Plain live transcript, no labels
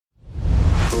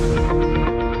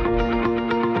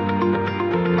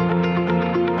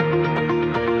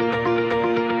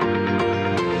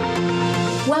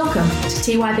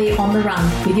TYB On The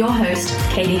Run with your host,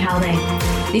 Katie Haldane.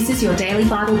 This is your daily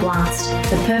Bible blast,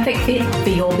 the perfect fit for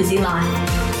your busy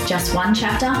life. Just one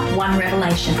chapter, one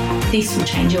revelation. This will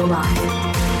change your life.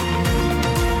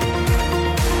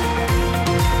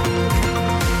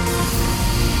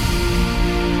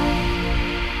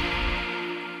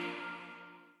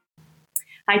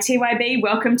 Hi TYB,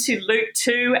 welcome to Luke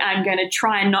 2. I'm going to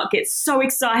try and not get so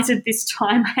excited this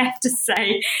time, I have to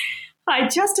say. I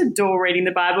just adore reading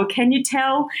the Bible. Can you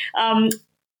tell?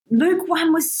 Luke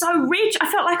 1 was so rich.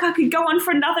 I felt like I could go on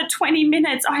for another 20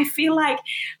 minutes. I feel like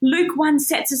Luke 1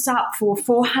 sets us up for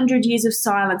 400 years of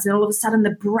silence, and all of a sudden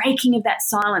the breaking of that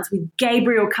silence with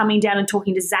Gabriel coming down and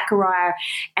talking to Zechariah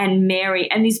and Mary,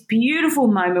 and this beautiful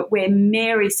moment where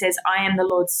Mary says, "I am the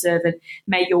Lord's servant.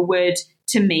 May your word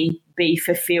to me be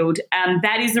fulfilled."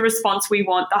 That is the response we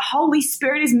want. The Holy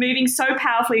Spirit is moving so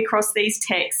powerfully across these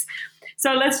texts.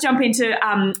 So let's jump into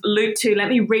Luke 2. Let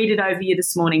me read it over you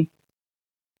this morning.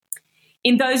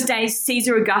 In those days,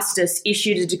 Caesar Augustus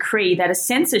issued a decree that a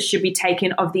census should be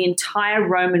taken of the entire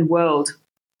Roman world.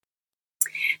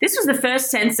 This was the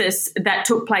first census that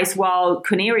took place while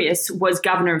Quirinius was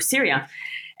governor of Syria,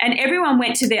 and everyone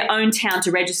went to their own town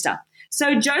to register.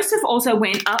 So Joseph also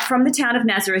went up from the town of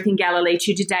Nazareth in Galilee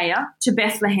to Judea, to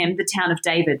Bethlehem, the town of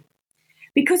David.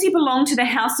 Because he belonged to the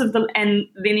house and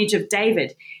lineage of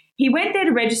David, he went there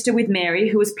to register with Mary,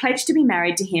 who was pledged to be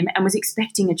married to him and was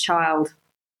expecting a child.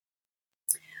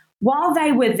 While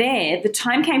they were there, the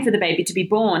time came for the baby to be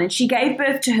born, and she gave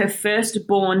birth to her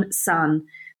firstborn son,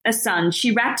 a son. She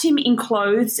wrapped him in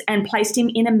clothes and placed him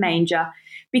in a manger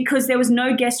because there was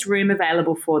no guest room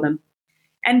available for them.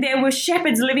 And there were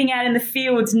shepherds living out in the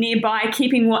fields nearby,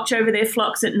 keeping watch over their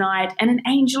flocks at night. And an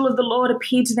angel of the Lord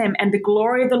appeared to them, and the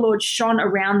glory of the Lord shone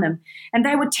around them, and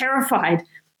they were terrified.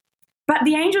 But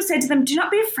the angel said to them, "Do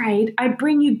not be afraid. I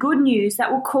bring you good news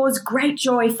that will cause great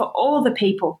joy for all the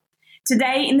people.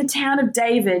 Today in the town of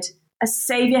David, a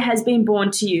Savior has been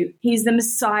born to you. He is the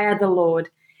Messiah, the Lord.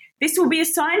 This will be a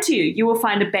sign to you. You will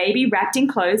find a baby wrapped in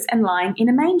clothes and lying in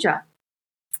a manger."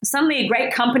 Suddenly a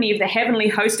great company of the heavenly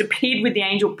host appeared with the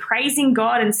angel, praising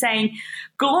God and saying,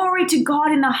 "Glory to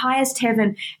God in the highest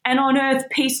heaven, and on earth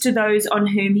peace to those on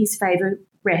whom his favor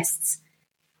rests."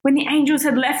 When the angels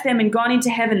had left them and gone into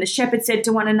heaven, the shepherds said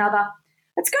to one another,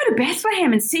 "Let's go to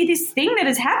Bethlehem and see this thing that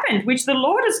has happened, which the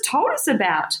Lord has told us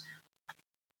about."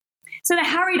 So they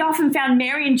hurried off and found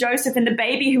Mary and Joseph and the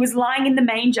baby who was lying in the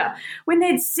manger. When they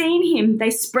had seen him,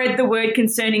 they spread the word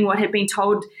concerning what had been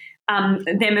told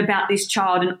them about this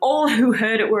child, and all who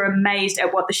heard it were amazed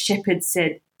at what the shepherds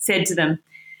said to them.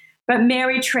 But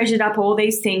Mary treasured up all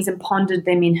these things and pondered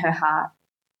them in her heart.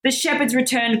 The shepherds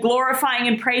returned, glorifying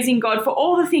and praising God for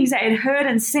all the things they had heard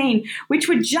and seen, which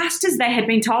were just as they had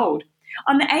been told.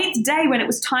 On the 8th day, when it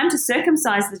was time to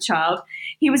circumcise the child,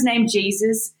 he was named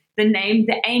Jesus, the name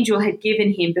the angel had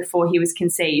given him before he was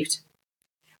conceived.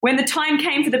 When the time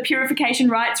came for the purification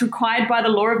rites required by the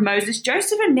law of Moses,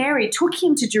 Joseph and Mary took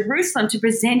him to Jerusalem to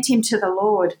present him to the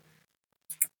Lord.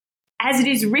 As it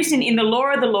is written in the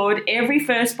law of the Lord, every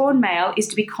firstborn male is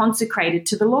to be consecrated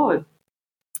to the Lord,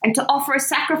 and to offer a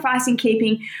sacrifice in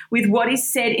keeping with what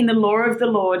is said in the law of the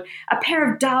Lord, a pair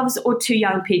of doves or 2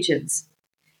 young pigeons.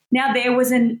 Now there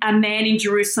was a man in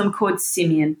Jerusalem called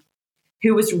Simeon,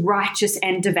 who was righteous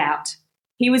and devout.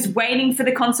 He was waiting for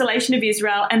the consolation of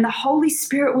Israel, and the Holy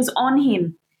Spirit was on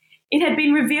him. It had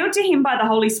been revealed to him by the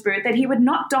Holy Spirit that he would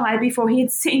not die before he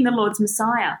had seen the Lord's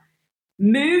Messiah.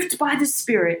 Moved by the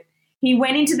Spirit, he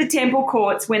went into the temple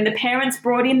courts. When the parents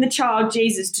brought in the child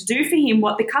Jesus to do for him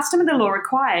what the custom of the law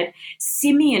required,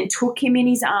 Simeon took him in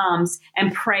his arms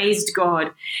and praised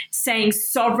God, saying,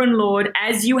 "Sovereign Lord,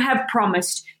 as you have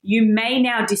promised, you may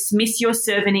now dismiss your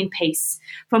servant in peace.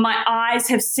 For my eyes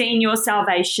have seen your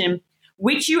salvation,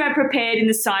 which you have prepared in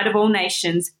the sight of all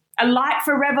nations, a light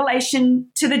for revelation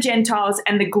to the Gentiles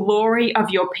and the glory of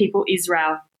your people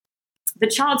Israel." The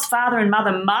child's father and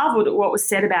mother marveled at what was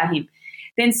said about him.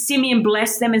 Then Simeon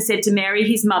blessed them and said to Mary,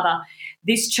 his mother,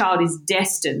 "This child is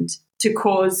destined to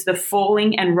cause the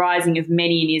falling and rising of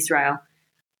many in Israel,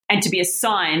 and to be a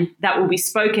sign that will be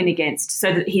spoken against,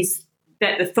 so that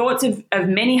the thoughts of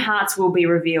many hearts will be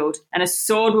revealed, and a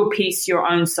sword will pierce your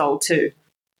own soul too."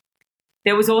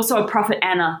 There was also a prophet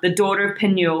Anna, the daughter of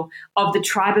Penuel, of the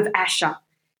tribe of Asher.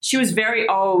 She was very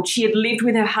old. She had lived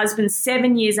with her husband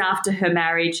 7 years after her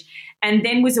marriage, and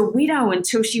then was a widow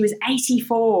until she was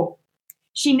 84.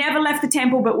 She never left the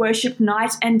temple but worshipped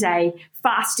night and day,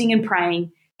 fasting and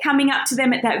praying. Coming up to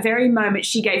them at that very moment,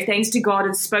 she gave thanks to God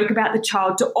and spoke about the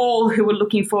child to all who were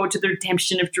looking forward to the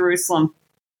redemption of Jerusalem.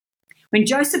 When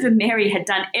Joseph and Mary had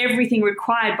done everything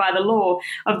required by the law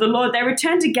of the Lord, they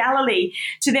returned to Galilee,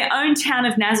 to their own town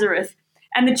of Nazareth.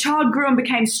 And the child grew and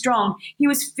became strong. He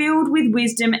was filled with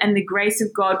wisdom, and the grace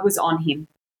of God was on him.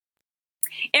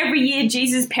 Every year,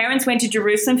 Jesus' parents went to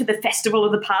Jerusalem for the festival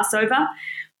of the Passover.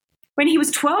 When he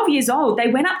was 12 years old, they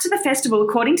went up to the festival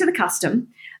according to the custom.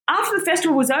 After the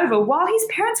festival was over, while his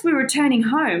parents were returning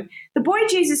home, the boy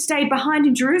Jesus stayed behind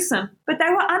in Jerusalem, but they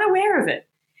were unaware of it.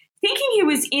 Thinking he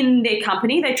was in their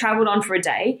company, they traveled on for a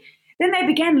day. Then they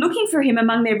began looking for him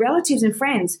among their relatives and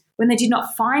friends. When they did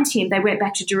not find him, they went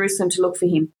back to Jerusalem to look for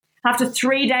him. After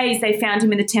 3 days, they found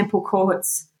him in the temple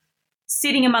courts,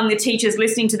 sitting among the teachers,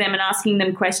 listening to them and asking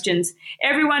them questions.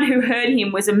 Everyone who heard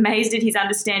him was amazed at his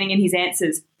understanding and his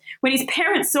answers. When his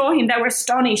parents saw him, they were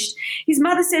astonished. His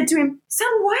mother said to him, "Son,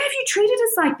 why have you treated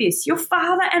us like this? Your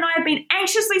father and I have been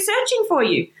anxiously searching for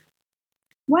you."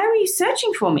 "Why were you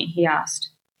searching for me?" he asked.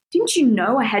 "Didn't you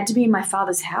know I had to be in my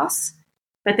father's house?"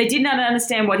 But they did not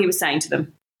understand what he was saying to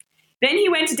them. Then he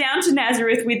went down to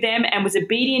Nazareth with them and was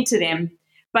obedient to them.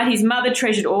 But his mother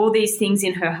treasured all these things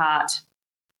in her heart.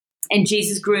 And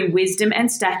Jesus grew in wisdom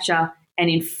and stature and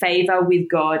in favor with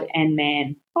God and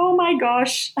man. Oh my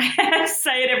gosh, I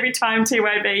say it every time,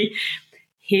 TYB.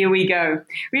 Here we go.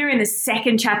 We are in the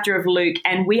second chapter of Luke,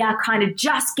 and we are kind of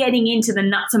just getting into the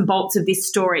nuts and bolts of this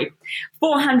story.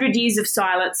 400 years of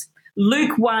silence.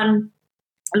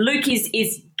 Luke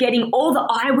is getting all the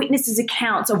eyewitnesses'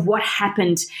 accounts of what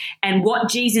happened and what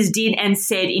Jesus did and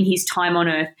said in his time on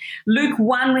earth. Luke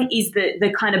 1 is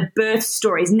the kind of birth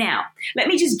stories. Now, let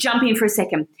me just jump in for a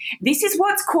second. This is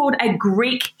what's called a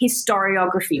Greek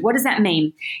historiography. What does that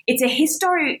mean? It's a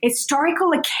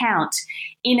historical account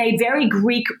in a very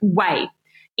Greek way.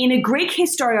 In a Greek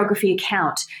historiography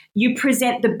account, you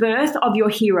present the birth of your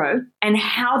hero and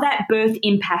how that birth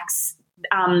impacts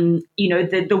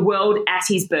the world at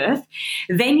his birth.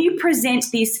 Then you present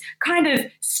this kind of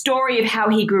story of how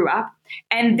he grew up.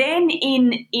 And then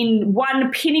in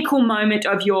one pinnacle moment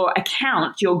of your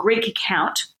account, your Greek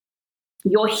account,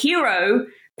 your hero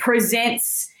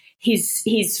presents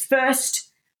his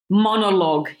first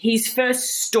monologue, his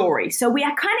first story. So we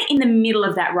are kind of in the middle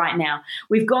of that right now.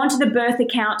 We've gone to the birth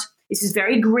account. This is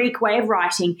very Greek way of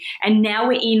writing. And now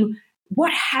we're in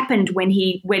what happened when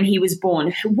he was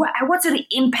born? What sort of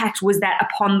impact was that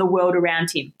upon the world around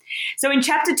him? So in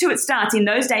chapter 2, it starts, in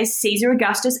those days, Caesar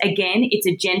Augustus, again, it's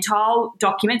a Gentile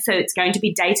document, so it's going to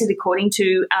be dated according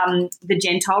to the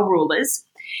Gentile rulers,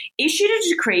 issued a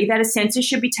decree that a census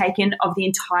should be taken of the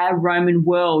entire Roman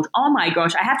world. Oh my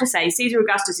gosh, I have to say, Caesar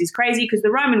Augustus is crazy because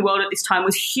the Roman world at this time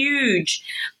was huge.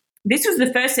 This was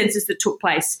the first census that took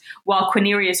place while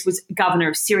Quirinius was governor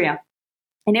of Syria.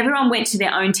 And everyone went to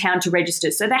their own town to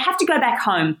register. So they have to go back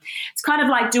home. It's kind of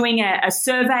like doing a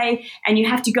survey, and you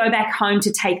have to go back home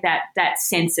to take that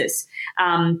census.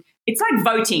 It's like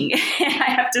voting, I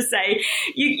have to say.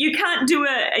 You can't do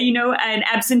an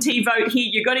absentee vote here.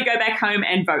 You've got to go back home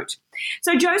and vote.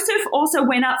 So Joseph also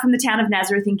went up from the town of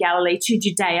Nazareth in Galilee to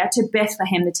Judea, to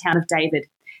Bethlehem, the town of David,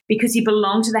 because he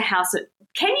belonged to the house of...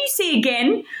 Can you see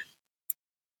again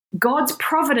God's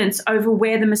providence over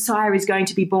where the Messiah is going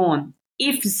to be born?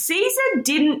 If Caesar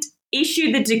didn't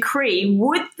issue the decree,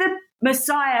 would the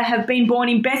Messiah have been born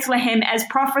in Bethlehem as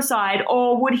prophesied,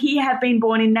 or would he have been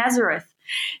born in Nazareth?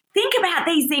 Think about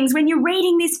these things when you're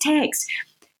reading this text.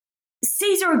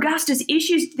 Caesar Augustus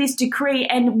issues this decree,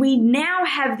 and we now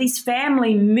have this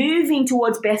family moving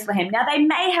towards Bethlehem. Now, they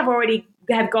may have already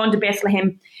have gone to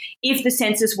Bethlehem if the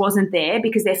census wasn't there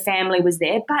because their family was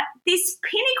there, but this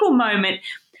pinnacle moment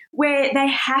where they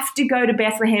have to go to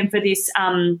Bethlehem for this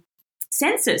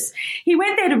census. He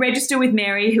went there to register with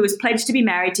Mary, who was pledged to be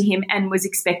married to him and was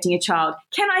expecting a child.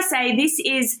 Can I say this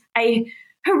is a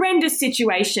horrendous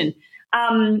situation?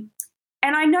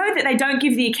 And I know that they don't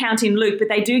give the account in Luke, but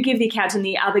they do give the account in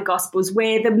the other Gospels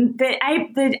where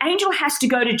the angel has to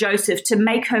go to Joseph to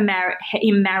make him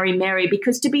marry Mary,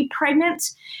 because to be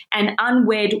pregnant and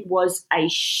unwed was a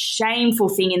shameful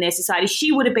thing in their society.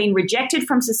 She would have been rejected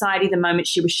from society the moment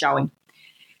she was showing.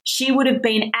 She would have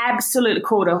been absolutely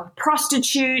called a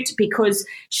prostitute, because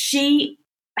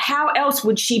how else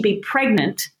would she be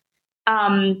pregnant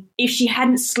if she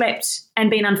hadn't slept and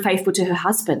been unfaithful to her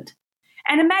husband?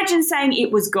 And imagine saying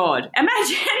it was God.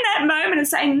 Imagine that moment of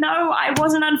saying, no, I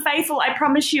wasn't unfaithful. I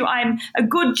promise you, I'm a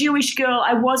good Jewish girl.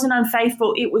 I wasn't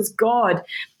unfaithful. It was God.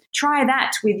 Try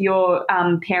that with your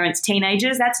parents,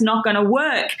 teenagers. That's not going to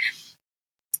work.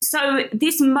 So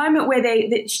this moment where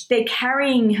they're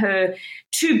carrying her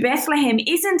to Bethlehem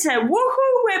isn't a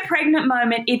woohoo, we're pregnant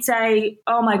moment. It's a,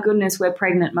 oh my goodness, we're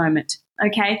pregnant moment.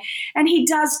 okay? And he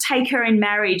does take her in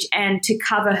marriage and to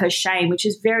cover her shame, which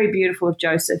is very beautiful of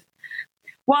Joseph.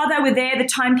 While they were there, the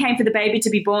time came for the baby to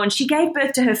be born. She gave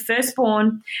birth to her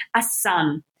firstborn, a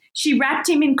son. She wrapped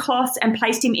him in cloths and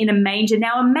placed him in a manger.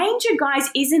 Now, a manger, guys,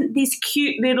 isn't this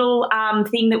cute little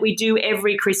thing that we do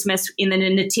every Christmas in the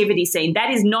nativity scene.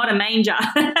 That is not a manger.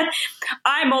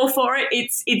 I'm all for it.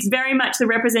 It's very much the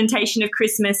representation of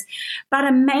Christmas. But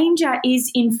a manger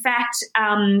is, in fact,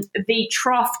 the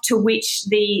trough to which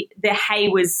the hay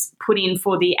was put in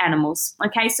for the animals.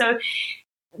 Okay, so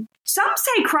some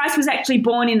say Christ was actually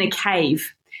born in a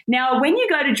cave. Now, when you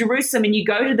go to Jerusalem and you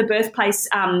go to the birthplace,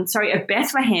 of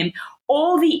Bethlehem,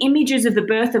 all the images of the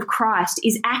birth of Christ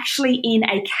is actually in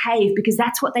a cave because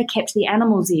that's what they kept the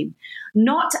animals in.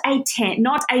 Not a tent,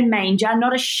 not a manger,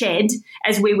 not a shed,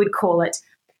 as we would call it.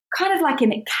 Kind of like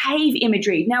in a cave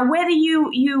imagery. Now, whether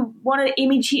you want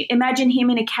to imagine him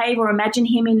in a cave or imagine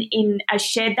him in a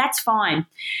shed, that's fine.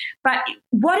 But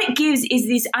what it gives is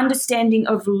this understanding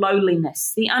of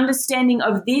lowliness, the understanding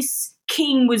of this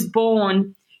king was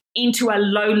born into a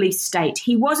lowly state.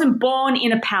 He wasn't born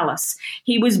in a palace.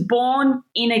 He was born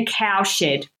in a cow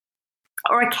shed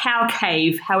or a cow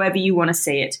cave, however you want to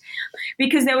see it,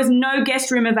 because there was no guest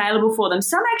room available for them.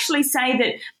 Some actually say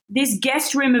that this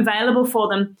guest room available for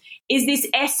them is this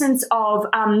essence of,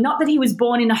 not that he was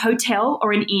born in a hotel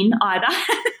or an inn either.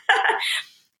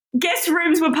 Guest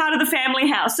rooms were part of the family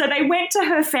house. So they went to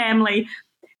her family.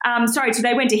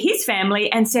 They went to his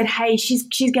family and said, hey, she's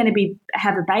going to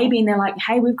have a baby. And they're like,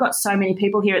 hey, we've got so many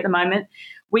people here at the moment.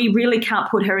 We really can't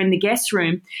put her in the guest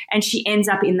room. And she ends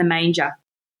up in the manger.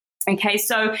 Okay,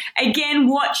 so again,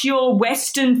 watch your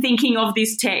Western thinking of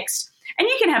this text. And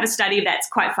you can have a study of that. It's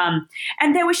quite fun.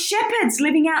 And there were shepherds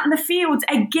living out in the fields.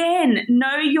 Again,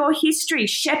 know your history.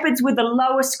 Shepherds were the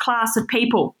lowest class of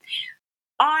people.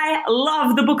 I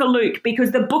love the book of Luke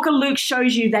because the book of Luke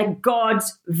shows you that God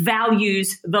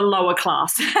values the lower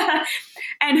class.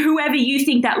 And whoever you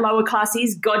think that lower class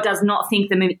is, God does not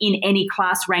think them in any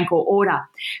class, rank, or order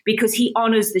because he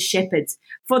honors the shepherds.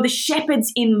 For the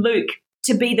shepherds in Luke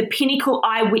to be the pinnacle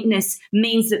eyewitness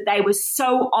means that they were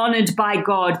so honored by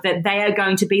God that they are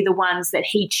going to be the ones that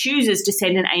he chooses to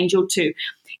send an angel to.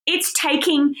 It's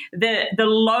taking the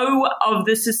low of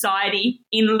the society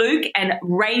in Luke and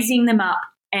raising them up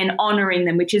and honoring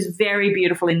them, which is very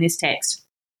beautiful in this text.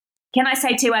 Can I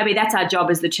say, TYB, that's our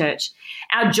job as the church.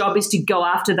 Our job is to go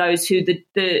after those who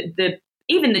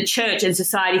even the church and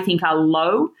society think are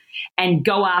low and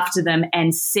go after them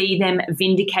and see them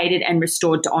vindicated and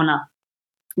restored to honor.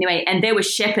 Anyway, and there were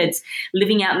shepherds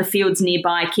living out in the fields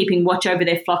nearby, keeping watch over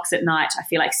their flocks at night. I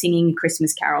feel like singing a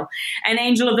Christmas carol. An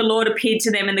angel of the Lord appeared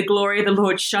to them, and the glory of the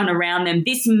Lord shone around them.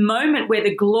 This moment where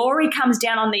the glory comes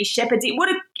down on these shepherds, it would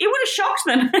have shocked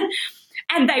them.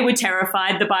 And they were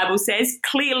terrified, the Bible says,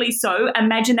 clearly so.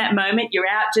 Imagine that moment. You're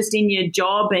out just in your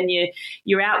job and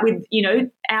you're out with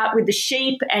the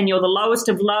sheep and you're the lowest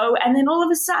of low. And then all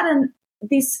of a sudden,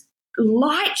 this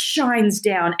light shines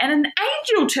down and an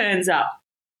angel turns up.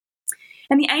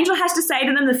 And the angel has to say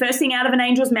to them, the first thing out of an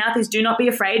angel's mouth is do not be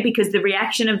afraid, because the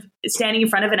reaction of standing in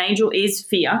front of an angel is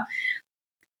fear.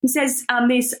 He says,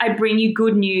 I bring you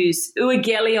good news,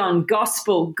 euangelion,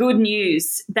 gospel, good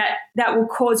news that will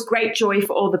cause great joy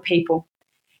for all the people.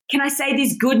 Can I say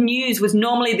this good news was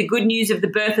normally the good news of the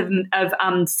birth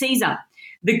of Caesar?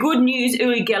 The good news,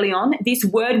 euangelion, this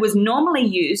word was normally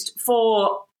used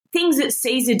for things that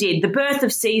Caesar did, the birth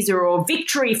of Caesar or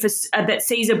victory that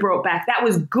Caesar brought back. That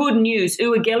was good news,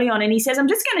 euangelion. And he says, I'm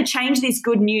just going to change this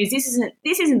good news. This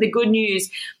isn't the good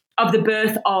news of the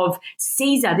birth of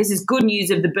Caesar. This is good news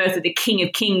of the birth of the King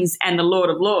of Kings and the Lord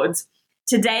of Lords.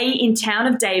 Today in town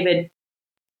of David,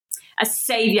 a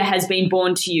Savior has been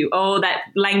born to you. Oh, that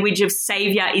language of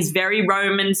Savior is very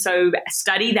Roman, so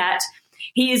study that.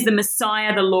 He is the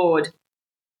Messiah, the Lord.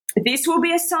 This will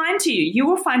be a sign to you. You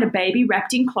will find a baby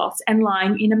wrapped in cloths and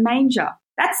lying in a manger.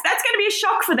 That's going to be a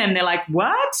shock for them. They're like,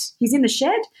 what? He's in the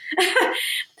shed?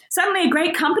 Suddenly a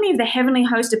great company of the heavenly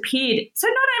host appeared. So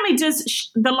not only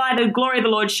does the light of glory of the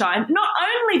Lord shine, not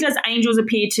only does angels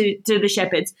appear to the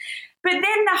shepherds, but then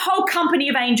the whole company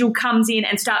of angels comes in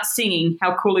and starts singing.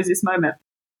 How cool is this moment?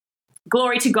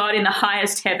 Glory to God in the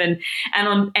highest heaven,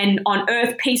 and on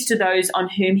earth peace to those on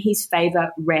whom his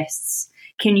favor rests.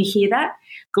 Can you hear that?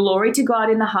 Glory to God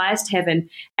in the highest heaven,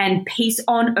 and peace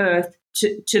on earth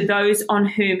to those on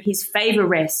whom his favor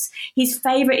rests. His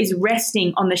favor is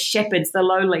resting on the shepherds, the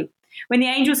lowly. When the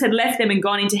angels had left them and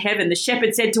gone into heaven, the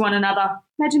shepherds said to one another,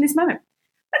 imagine this moment,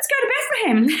 let's go to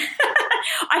Bethlehem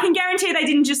I can guarantee they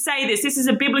didn't just say this. This is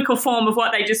a biblical form of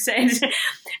what they just said.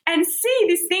 And see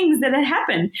these things that had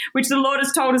happened, which the Lord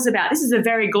has told us about. This is a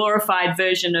very glorified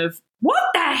version of what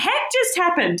the heck just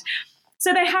happened.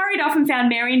 So they hurried off and found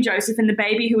Mary and Joseph and the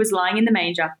baby who was lying in the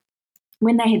manger.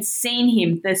 When they had seen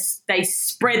him, they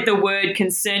spread the word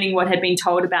concerning what had been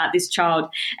told about this child,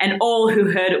 and all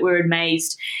who heard it were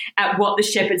amazed at what the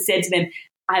shepherd said to them.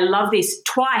 I love this.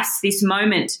 Twice this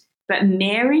moment. But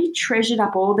Mary treasured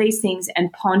up all these things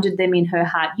and pondered them in her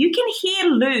heart. You can hear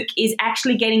Luke is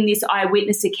actually getting this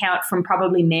eyewitness account from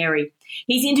probably Mary.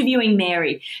 He's interviewing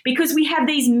Mary because we have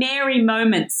these Mary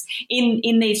moments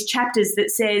in these chapters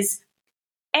that says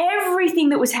everything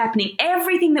that was happening,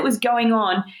 everything that was going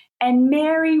on, and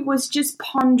Mary was just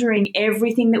pondering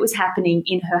everything that was happening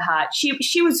in her heart.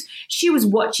 She was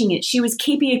watching it. She was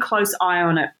keeping a close eye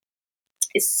on it.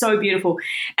 It's so beautiful.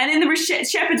 And then the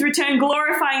shepherds returned,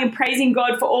 glorifying and praising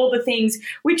God for all the things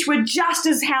which were just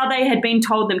as how they had been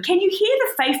told them. Can you hear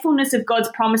the faithfulness of God's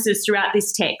promises throughout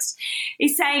this text?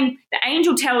 He's saying the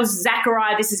angel tells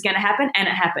Zechariah this is going to happen, and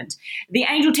it happened. The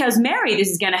angel tells Mary this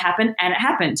is going to happen, and it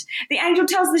happened. The angel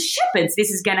tells the shepherds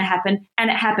this is going to happen, and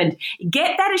it happened.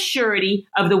 Get that assurity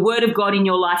of the word of God in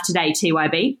your life today,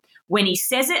 TYB. When he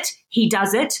says it, he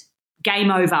does it.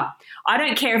 Game over. I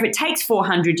don't care if it takes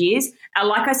 400 years,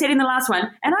 like I said in the last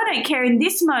one, and I don't care in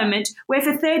this moment where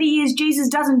for 30 years Jesus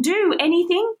doesn't do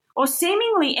anything or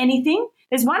seemingly anything.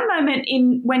 There's one moment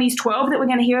when he's 12 that we're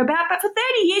going to hear about, but for 30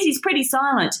 years he's pretty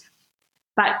silent.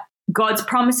 But God's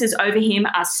promises over him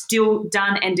are still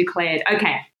done and declared.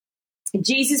 Okay,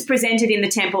 Jesus presented in the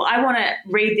temple. I want to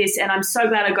read this, and I'm so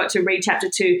glad I got to read chapter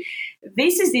 2.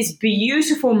 This is this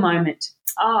beautiful moment.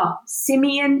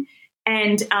 Simeon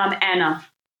and Anna,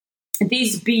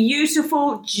 these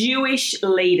beautiful Jewish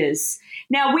leaders.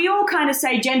 Now, we all kind of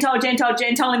say Gentile, Gentile,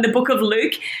 Gentile in the book of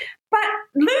Luke, but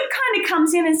Luke kind of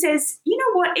comes in and says, you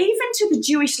know what, even to the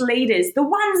Jewish leaders, the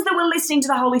ones that were listening to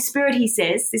the Holy Spirit, he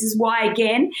says, this is why,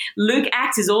 again, Luke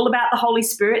Acts is all about the Holy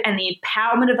Spirit and the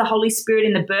empowerment of the Holy Spirit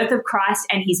in the birth of Christ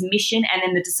and his mission, and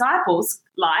then the disciples'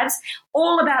 lives,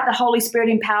 all about the Holy Spirit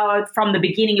empowered from the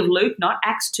beginning of Luke, not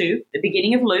Acts 2, the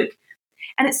beginning of Luke.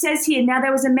 And it says here, now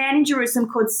there was a man in Jerusalem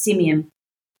called Simeon,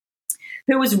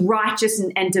 who was righteous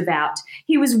and devout.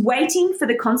 He was waiting for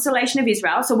the consolation of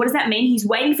Israel. So what does that mean? He's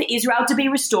waiting for Israel to be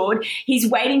restored. He's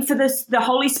waiting for the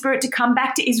Holy Spirit to come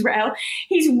back to Israel.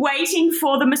 He's waiting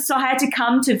for the Messiah to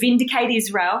come to vindicate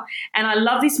Israel. And I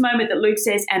love this moment that Luke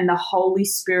says, and the Holy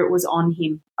Spirit was on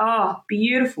him. Oh,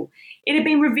 beautiful. It had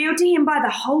been revealed to him by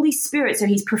the Holy Spirit. So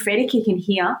he's prophetic, he can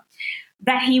hear,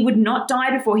 that he would not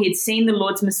die before he had seen the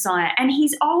Lord's Messiah. And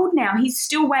he's old now. He's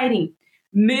still waiting.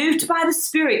 Moved by the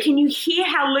Spirit. Can you hear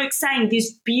how Luke's saying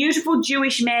this beautiful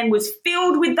Jewish man was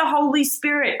filled with the Holy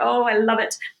Spirit? Oh, I love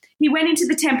it. He went into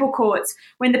the temple courts.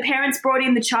 When the parents brought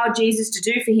in the child Jesus to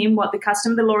do for him what the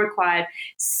custom of the law required,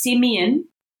 Simeon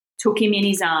took him in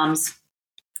his arms.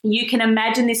 You can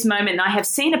imagine this moment. And I have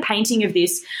seen a painting of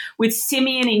this with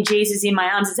Simeon and Jesus in my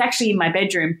arms. It's actually in my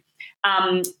bedroom.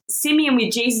 Simeon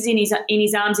with Jesus in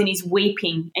his arms, and he's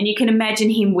weeping, and you can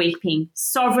imagine him weeping.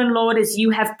 Sovereign Lord, as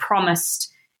you have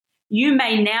promised, you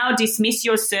may now dismiss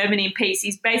your servant in peace.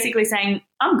 He's basically saying,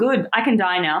 I'm good. I can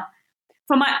die now.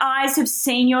 For my eyes have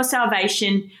seen your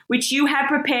salvation, which you have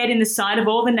prepared in the sight of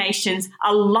all the nations,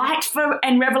 a light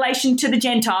and revelation to the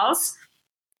Gentiles,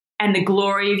 and the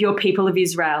glory of your people of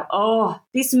Israel. Oh,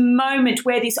 this moment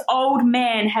where this old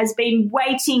man has been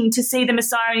waiting to see the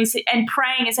Messiah and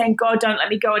praying and saying, God, don't let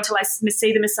me go until I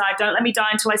see the Messiah. Don't let me die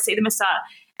until I see the Messiah.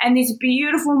 And this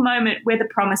beautiful moment where the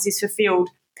promise is fulfilled.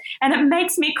 And it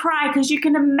makes me cry because you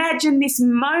can imagine this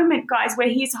moment, guys, where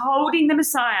he's holding the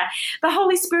Messiah. The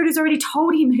Holy Spirit has already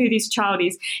told him who this child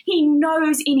is. He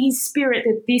knows in his spirit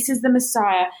that this is the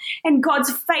Messiah. And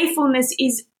God's faithfulness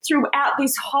is throughout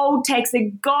this whole text,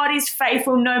 that God is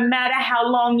faithful no matter how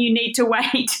long you need to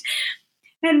wait.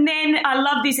 And then I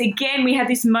love this again. We have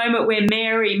this moment where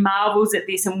Mary marvels at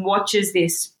this and watches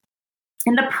this.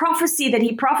 And the prophecy that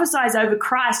he prophesies over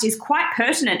Christ is quite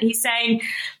pertinent. He's saying,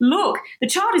 look, the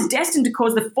child is destined to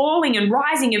cause the falling and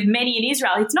rising of many in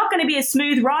Israel. It's not going to be a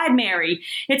smooth ride, Mary.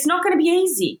 It's not going to be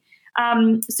easy.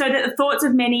 So that the thoughts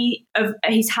of many of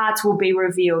his hearts will be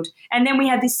revealed. And then we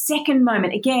have this second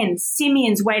moment. Again,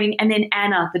 Simeon's waiting, and then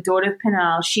Anna, the daughter of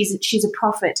Peniel, she's a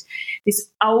prophet,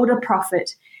 this older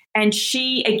prophet. And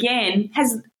she, again,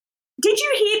 did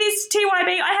you hear this,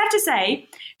 TYB? I have to say,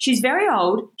 she's very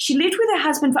old. She lived with her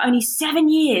husband for only 7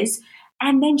 years,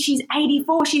 and then she's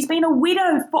 84. She's been a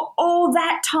widow for all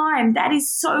that time. That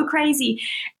is so crazy.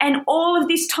 And all of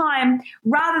this time,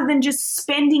 rather than just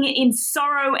spending it in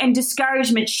sorrow and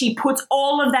discouragement, she puts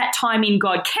all of that time in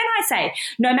God. Can I say,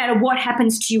 no matter what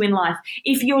happens to you in life,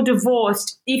 if you're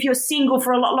divorced, if you're single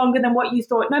for a lot longer than what you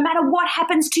thought, no matter what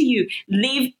happens to you,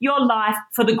 live your life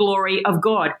for the glory of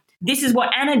God. This is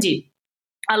what Anna did.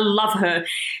 I love her.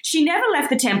 She never left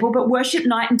the temple, but worshipped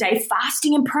night and day,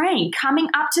 fasting and praying, coming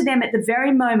up to them at the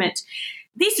very moment.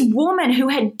 This woman who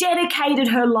had dedicated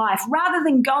her life rather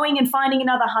than going and finding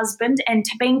another husband and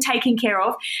being taken care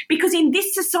of, because in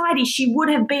this society she would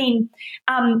have been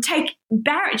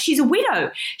she's a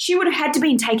widow. She would have had to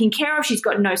be taken care of. She's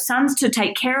got no sons to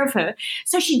take care of her.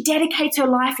 So she dedicates her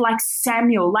life like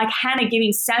Samuel, like Hannah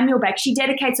giving Samuel back. She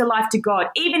dedicates her life to God.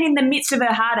 Even in the midst of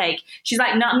her heartache, she's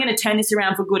like, no, I'm going to turn this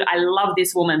around for good. I love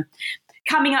this woman.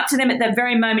 Coming up to them at that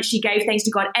very moment, she gave thanks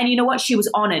to God. And you know what? She was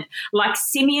honored. Like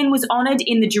Simeon was honored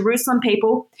in the Jerusalem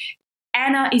people,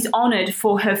 Anna is honored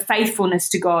for her faithfulness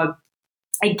to God.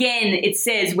 Again, it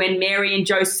says when Mary and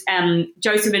Joseph and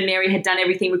Mary had done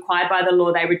everything required by the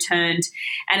law, they returned.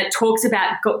 And it talks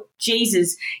about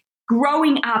Jesus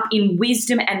growing up in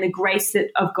wisdom and the grace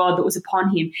of God that was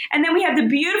upon him. And then we have the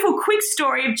beautiful quick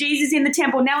story of Jesus in the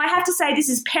temple. Now, I have to say this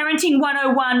is Parenting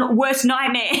 101, worst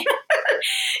nightmare.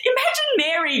 Imagine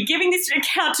Mary giving this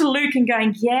account to Luke and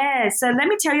going, yeah, so let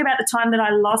me tell you about the time that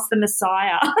I lost the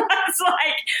Messiah. It's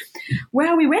like,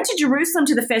 well, we went to Jerusalem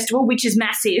to the festival, which is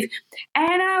massive,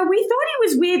 and we thought he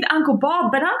was with Uncle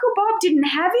Bob, but Uncle Bob didn't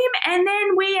have him, and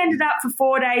then we ended up for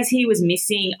 4 days he was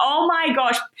missing. Oh my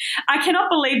gosh, I cannot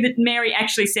believe that Mary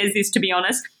actually says this, to be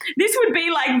honest. This would be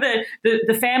like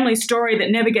the family story that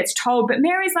never gets told, but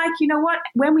Mary's like, you know what,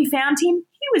 when we found him,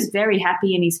 he was very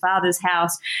happy in his father's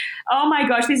house. Oh my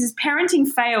gosh, this is parenting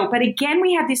fail. But again,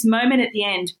 we have this moment at the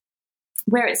end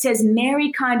where it says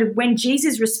Mary when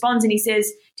Jesus responds and he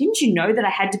says, didn't you know that I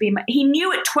had to be he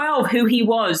knew at 12 who he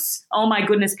was. Oh my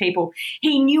goodness, people.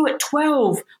 He knew at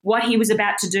 12 what he was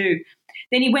about to do.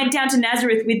 Then he went down to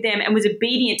Nazareth with them and was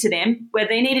obedient to them, where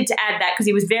they needed to add that because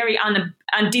he was very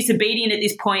disobedient at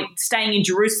this point, staying in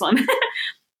Jerusalem.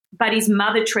 But his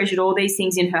mother treasured all these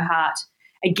things in her heart.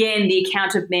 Again, the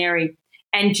account of Mary.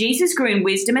 And Jesus grew in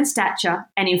wisdom and stature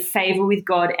and in favor with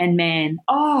God and man.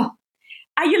 Oh,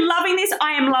 are you loving this?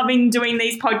 I am loving doing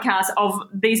these podcasts of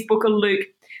this book of Luke.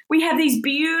 We have these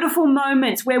beautiful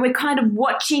moments where we're kind of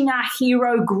watching our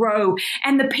hero grow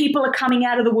and the people are coming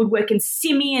out of the woodwork and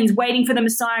Simeon's waiting for the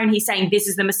Messiah and he's saying, this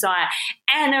is the Messiah.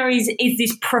 Anna is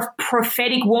this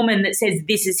prophetic woman that says,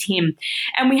 this is him.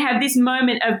 And we have this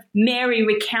moment of Mary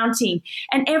recounting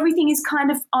and everything is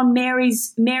kind of on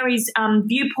Mary's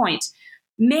viewpoint.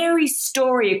 Mary's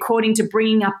story according to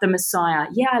bringing up the Messiah.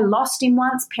 Yeah, I lost him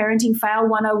once, Parenting Fail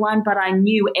 101, but I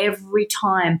knew every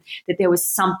time that there was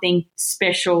something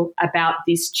special about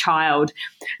this child.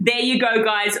 There you go,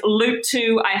 guys. Luke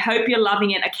 2. I hope you're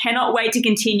loving it. I cannot wait to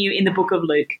continue in the book of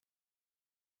Luke.